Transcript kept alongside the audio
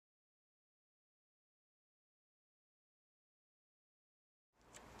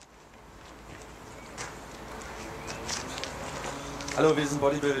Hallo, wir sind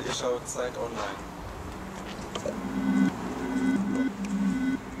Bodi, ihr schaut Zeit online.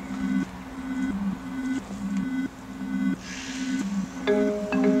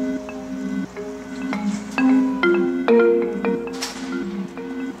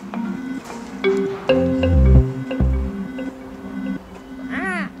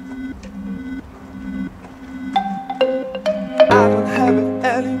 I don't have it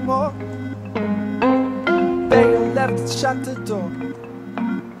anymore. Baby left and shut the door.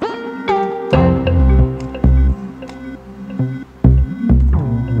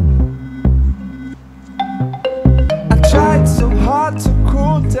 I tried so hard to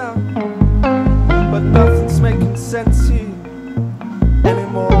cool down, but nothing's making sense here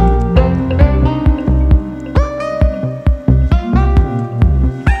anymore.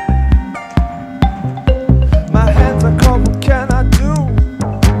 My hands are cold, what can I do?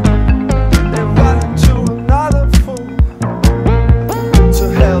 They run into another fool. To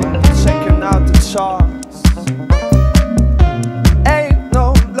hell, checking out the charts. Ain't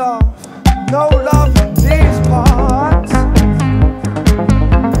no love in these parts.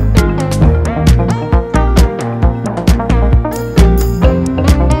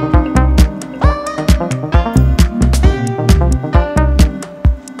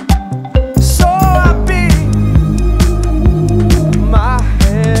 So I beat my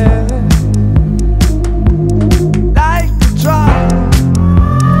head like a drum.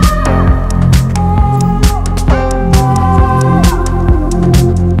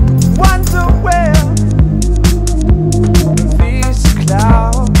 Wonder where these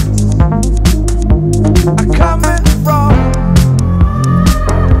clouds are coming from.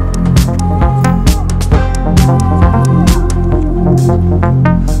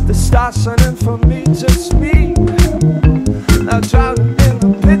 The stars shining for me, just me. Now drowning in the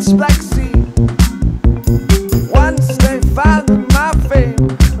pitch black sea. Once they found my fame,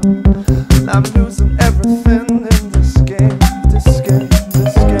 I'm losing everything in this game, this game,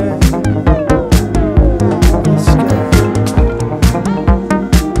 this game, this game,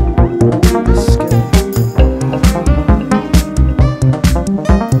 this game.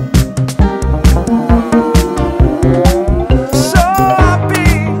 So I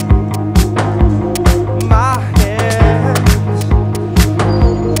beat my head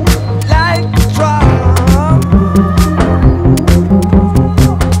like a drum.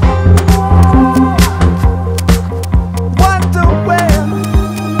 Wonder where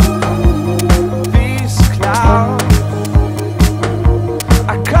these clouds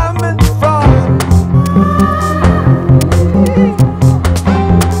are coming from.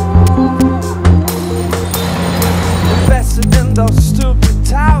 Invested in those stupid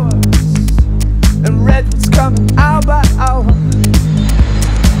towers and read what's coming hour by hour.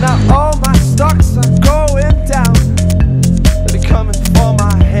 Now all my stocks are going down. They're coming for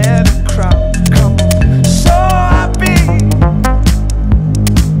my head and crown. Come on. So I beat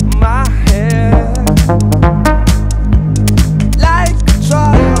my head like a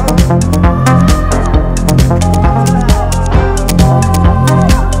drum.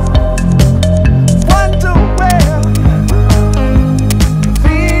 Wonder where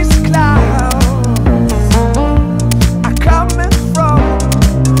these clouds are coming from.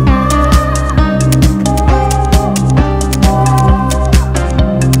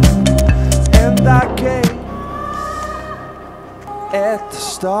 And I gave at the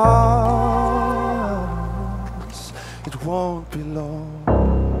stars, it won't be long.